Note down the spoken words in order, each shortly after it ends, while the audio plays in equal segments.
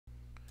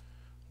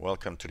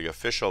Welcome to the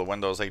official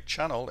Windows 8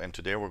 channel, and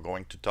today we're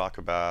going to talk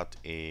about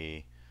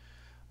a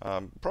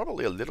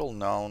probably a little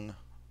known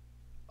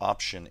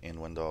option in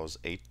Windows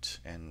 8,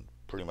 and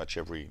pretty much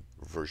every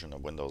version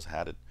of Windows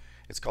had it.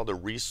 It's called the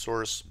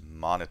Resource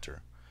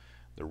Monitor.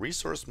 The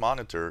Resource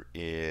Monitor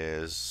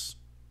is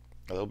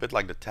a little bit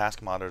like the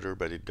Task Monitor,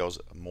 but it goes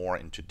more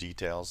into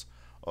details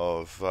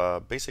of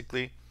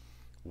basically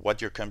what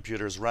your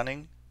computer is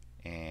running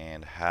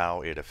and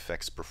how it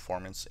affects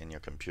performance in your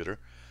computer.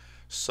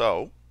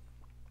 So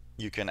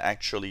you can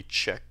actually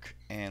check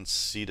and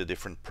see the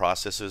different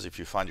processes. If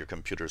you find your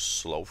computer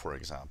slow, for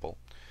example,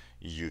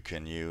 you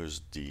can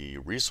use the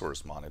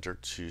Resource Monitor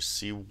to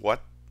see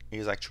what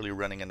is actually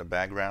running in the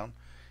background.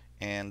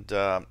 And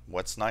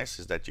what's nice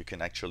is that you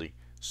can actually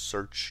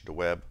search the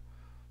web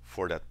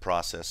for that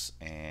process,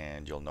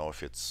 and you'll know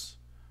if it's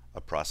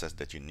a process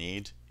that you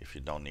need, if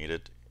you don't need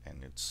it,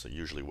 and it's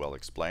usually well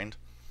explained.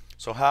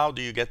 So how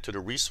do you get to the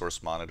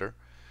Resource Monitor?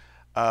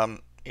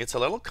 It's a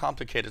little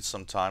complicated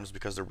sometimes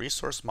because the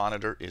Resource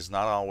Monitor is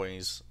not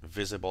always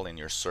visible in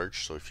your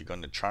search. So if you go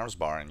in the Charms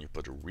bar and you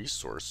put a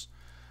resource,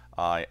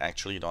 I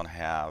actually don't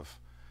have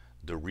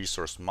the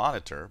Resource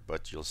Monitor,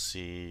 but you'll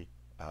see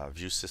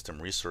View System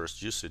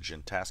Resource Usage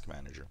in Task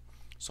Manager.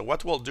 So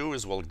what we'll do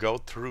is we'll go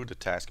through the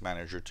Task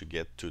Manager to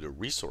get to the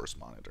Resource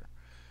Monitor.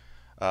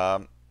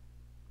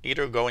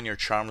 Either go in your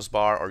Charms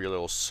bar or your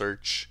little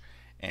search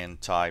and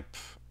type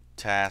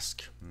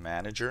Task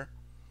Manager,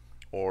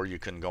 or you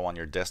can go on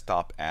your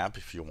desktop app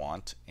if you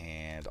want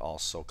and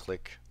also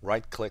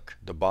right click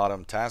the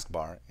bottom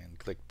taskbar and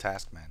click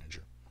Task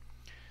Manager.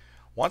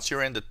 Once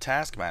you're in the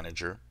Task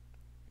Manager,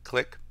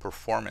 click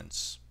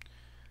Performance,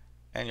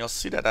 and you'll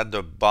see that at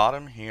the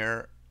bottom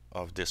here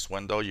of this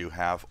window you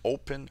have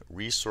Open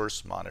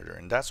Resource Monitor,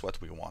 and that's what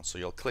we want. So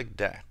you'll click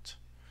that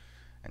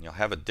and you'll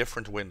have a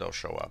different window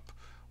show up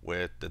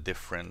with the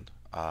different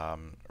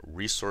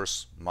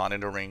resource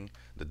monitoring,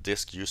 the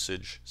disk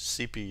usage,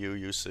 CPU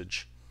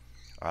usage,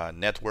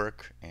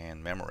 network,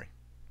 and memory.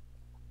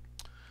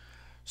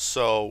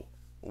 So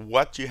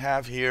what you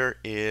have here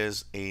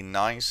is a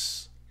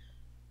nice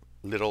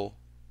little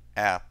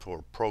app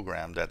or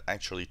program that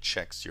actually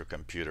checks your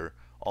computer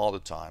all the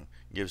time,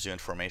 gives you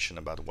information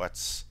about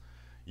what's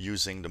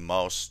using the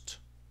most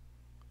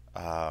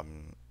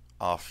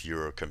of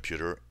your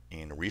computer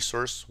in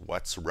resource,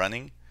 what's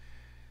running.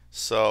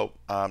 So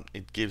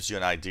it gives you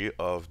an idea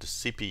of the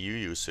CPU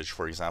usage,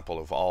 for example,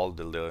 of all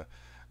the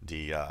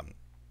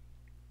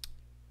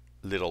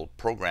little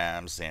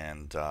programs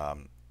and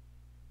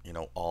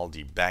all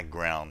the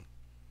background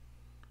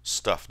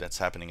stuff that's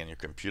happening in your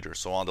computer.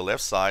 So on the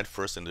left side,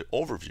 first in the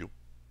overview,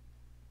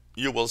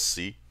 you will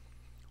see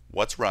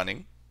what's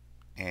running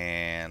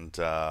and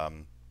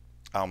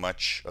how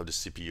much of the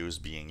CPU is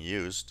being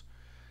used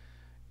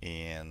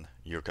in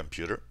your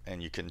computer,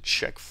 and you can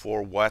check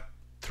for what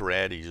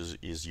thread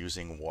is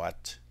using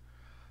what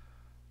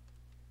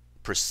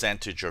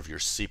percentage of your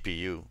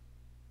CPU.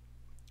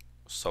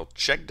 So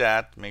check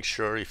that, make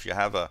sure if you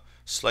have a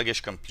sluggish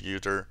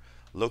computer,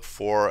 look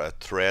for a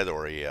thread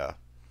or a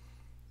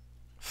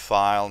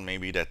file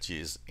maybe that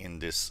is in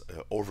this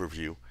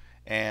overview,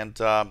 and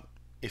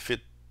if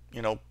it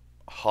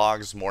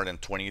hogs more than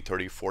 20,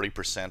 30,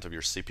 40% of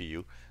your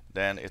CPU,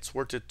 then it's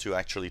worth it to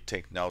actually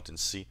take note and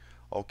see,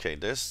 okay,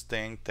 this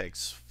thing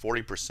takes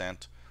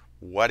 40%,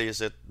 what is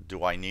it,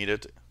 do I need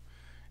it?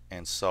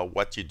 And so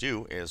what you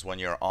do is when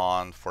you're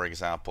on, for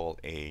example,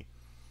 a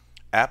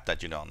app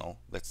that you don't know,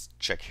 let's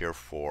check here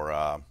for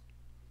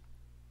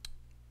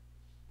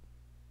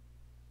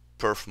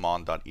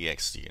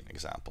perfmon.exe, an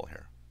example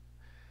here.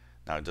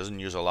 Now it doesn't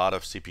use a lot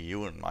of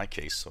CPU in my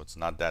case, so it's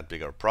not that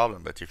big of a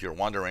problem, but if you're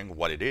wondering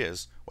what it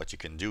is, what you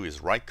can do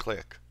is right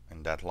click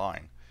in that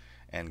line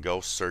and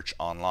go search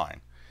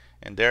online,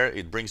 and there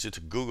it brings you to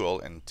Google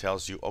and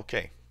tells you,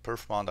 okay,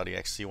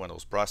 perfmon.exe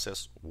Windows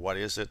process, what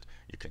is it?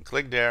 You can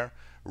click there,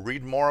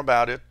 read more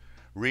about it,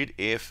 read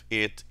if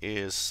it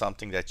is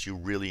something that you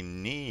really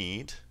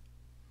need,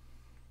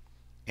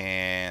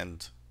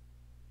 and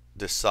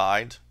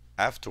decide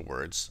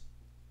afterwards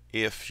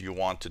if you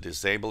want to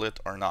disable it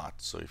or not.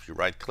 So if you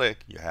right click,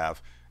 you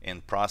have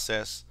in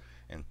process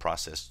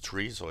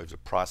tree. So if the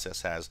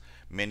process has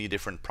many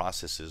different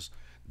processes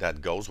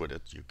that goes with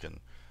it, you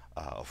can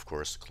of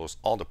course close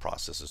all the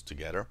processes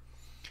together.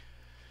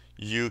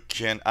 You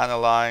can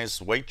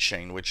analyze weight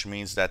chain, which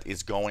means that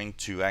it's going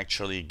to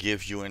actually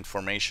give you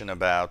information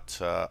about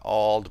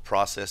all the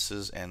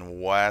processes and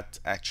what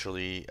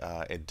actually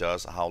it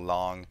does, how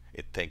long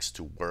it takes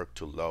to work,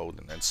 to load,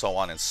 and so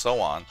on and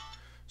so on.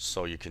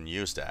 So you can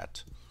use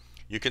that.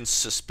 You can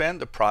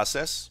suspend the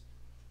process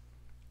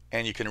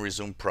and you can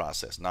resume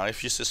process. Now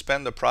if you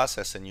suspend the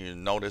process and you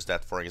notice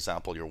that, for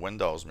example, your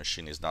Windows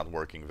machine is not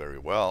working very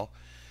well,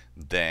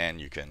 then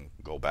you can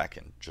go back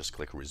and just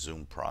click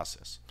resume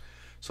process.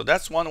 So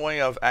that's one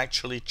way of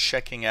actually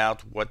checking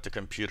out what the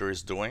computer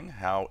is doing,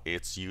 how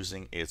it's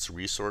using its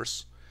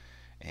resource,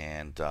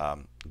 and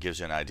gives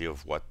you an idea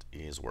of what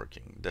is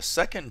working. The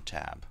second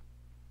tab,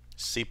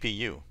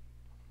 CPU.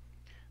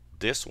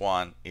 This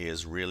one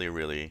is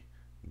really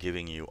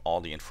giving you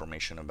all the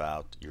information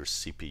about your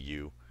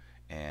CPU.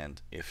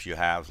 And if you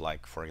have,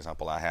 like for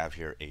example, I have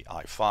here a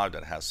i5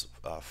 that has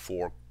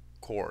 4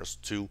 cores,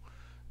 2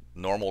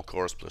 normal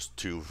cores plus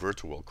 2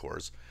 virtual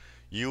cores,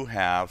 you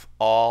have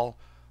all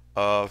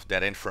of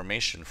that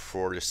information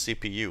for the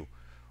CPU,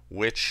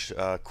 which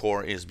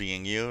core is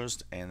being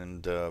used,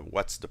 and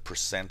what's the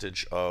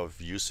percentage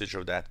of usage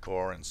of that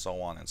core, and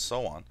so on and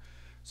so on.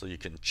 So you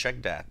can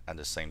check that at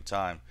the same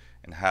time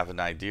and have an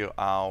idea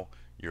how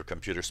your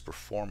computer is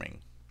performing.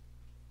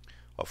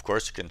 Of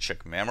course, you can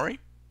check memory.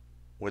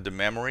 With the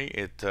memory,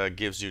 it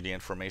gives you the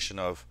information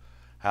of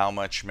how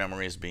much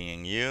memory is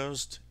being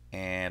used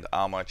and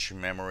how much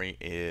memory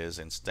is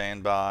in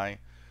standby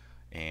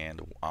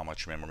and how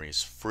much memory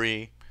is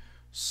free.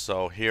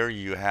 So here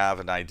you have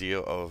an idea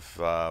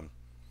of,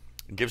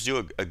 gives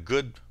you a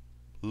good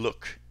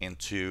look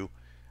into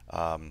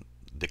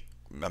the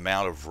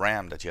amount of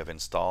RAM that you have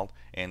installed,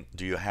 and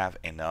do you have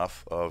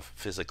enough of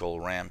physical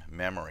RAM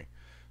memory.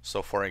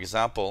 So for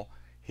example,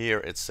 here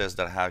it says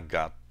that I have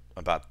got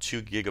about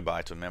 2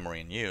 gigabytes of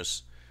memory in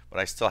use, but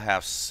I still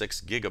have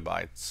 6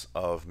 gigabytes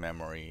of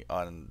memory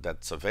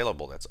that's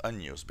available, that's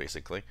unused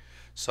basically.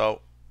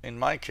 So in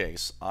my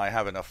case, I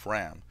have enough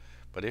RAM.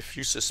 But if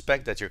you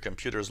suspect that your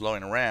computer is low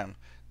in RAM,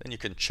 then you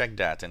can check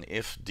that, and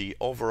if the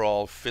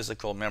overall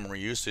physical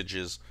memory usage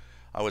is,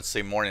 I would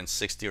say, more than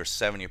 60 or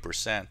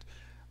 70%,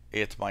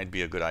 it might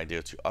be a good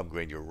idea to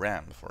upgrade your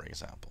RAM, for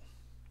example.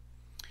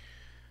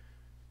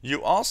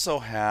 You also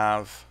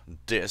have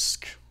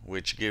disk,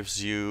 which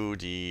gives you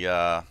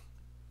the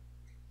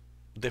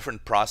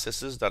different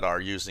processes that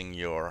are using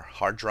your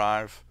hard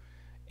drive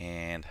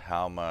and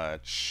how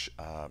much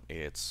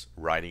it's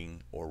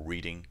writing or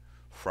reading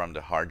from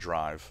the hard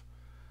drive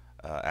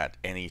at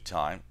any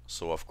time.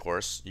 So of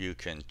course you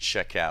can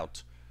check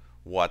out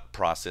what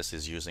process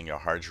is using your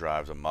hard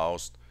drive the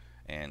most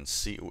and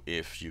see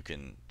if you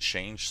can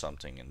change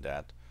something in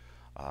that.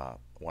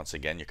 Once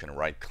again, you can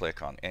right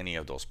click on any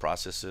of those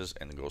processes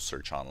and go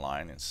search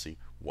online and see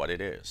what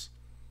it is.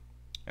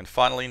 And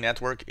finally,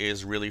 network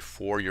is really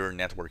for your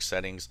network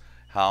settings,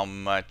 how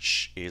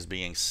much is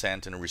being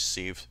sent and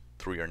received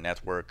through your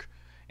network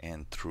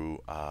and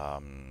through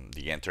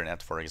the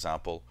internet, for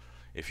example.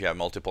 If you have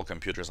multiple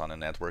computers on a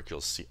network,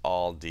 you'll see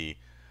all the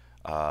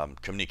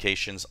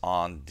communications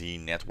on the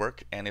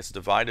network, and it's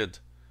divided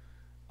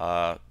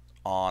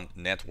on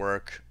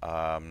network,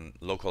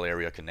 local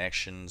area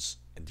connections,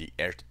 the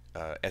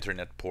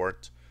Ethernet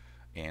port,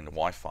 and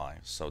Wi-Fi.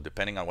 So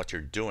depending on what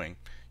you're doing,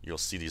 you'll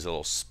see these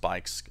little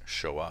spikes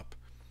show up.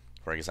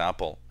 For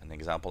example, an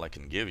example I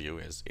can give you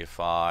is if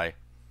I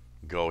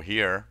go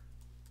here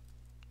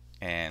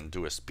and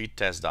do a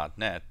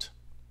speedtest.net,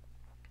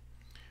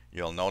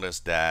 you'll notice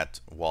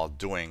that while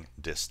doing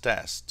this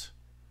test,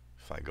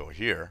 if I go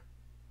here,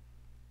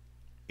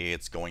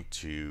 it's going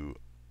to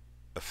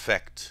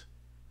affect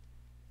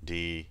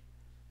the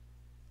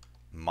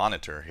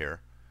monitor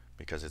here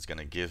because it's going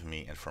to give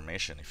me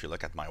information. If you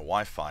look at my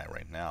Wi-Fi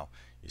right now,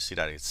 you see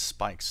that it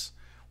spikes.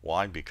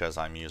 Why? Because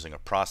I'm using a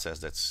process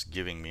that's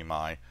giving me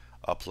my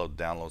upload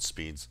download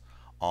speeds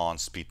on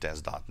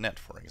speedtest.net,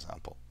 for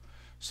example.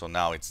 So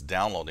now it's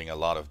downloading a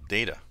lot of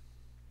data.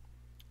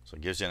 So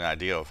it gives you an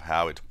idea of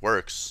how it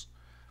works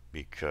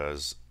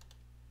because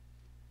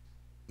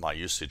my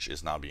usage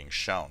is now being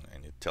shown,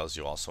 and it tells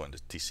you also in the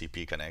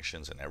TCP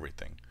connections and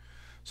everything.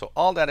 So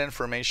all that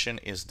information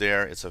is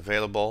there, it's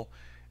available.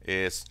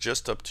 It's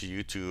just up to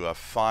you to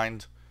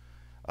find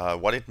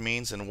what it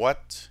means and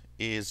what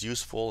is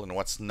useful and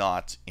what's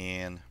not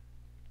in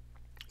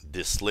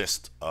this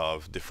list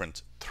of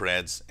different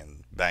threads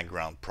and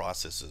background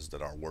processes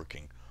that are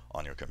working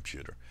on your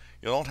computer.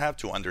 You don't have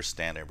to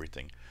understand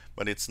everything,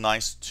 but it's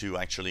nice to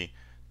actually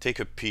take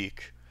a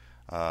peek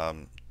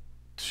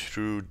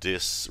through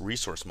this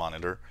resource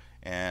monitor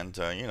and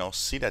you know,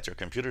 see that your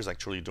computer is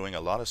actually doing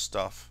a lot of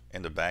stuff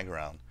in the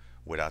background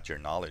without your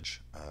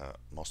knowledge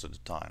most of the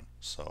time.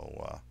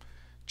 So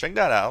check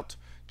that out,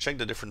 check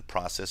the different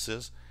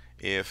processes.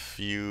 If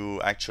you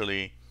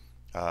actually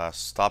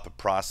stop a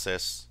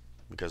process,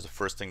 because the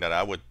first thing that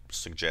I would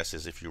suggest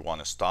is if you want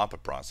to stop a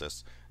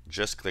process,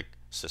 just click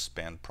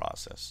suspend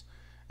process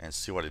and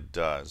see what it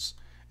does.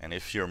 And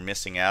if you're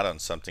missing out on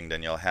something,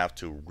 then you'll have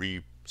to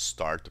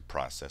restart the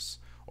process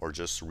or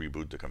just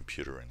reboot the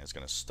computer, and it's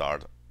going to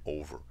start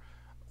over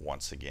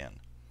once again.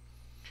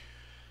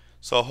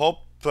 So I hope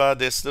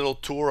this little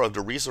tour of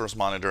the resource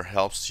monitor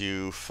helps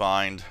you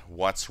find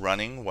what's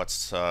running,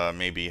 what's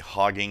maybe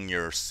hogging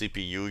your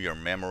CPU, your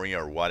memory,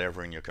 or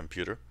whatever in your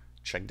computer.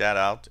 Check that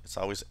out. It's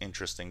always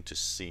interesting to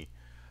see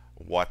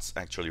what's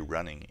actually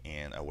running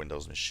in a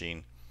Windows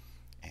machine.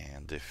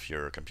 And if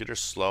your computer's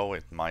slow,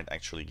 it might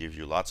actually give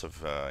you lots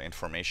of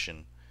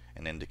information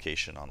and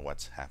indication on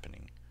what's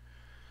happening.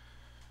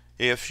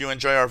 If you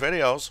enjoy our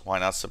videos, why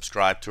not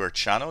subscribe to our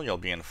channel? You'll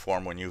be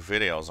informed when new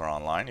videos are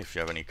online. If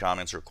you have any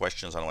comments or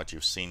questions on what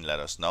you've seen, let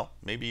us know.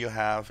 Maybe you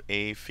have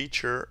a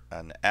feature,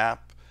 an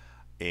app,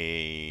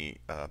 a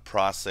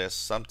process,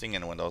 something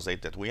in Windows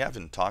 8 that we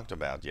haven't talked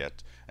about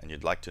yet, and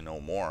you'd like to know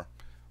more.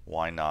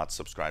 why not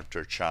subscribe to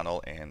our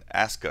channel and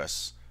ask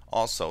us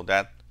also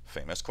that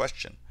famous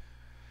question.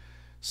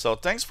 So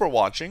thanks for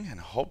watching, and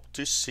hope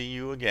to see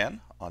you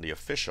again on the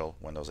official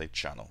Windows 8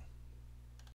 channel.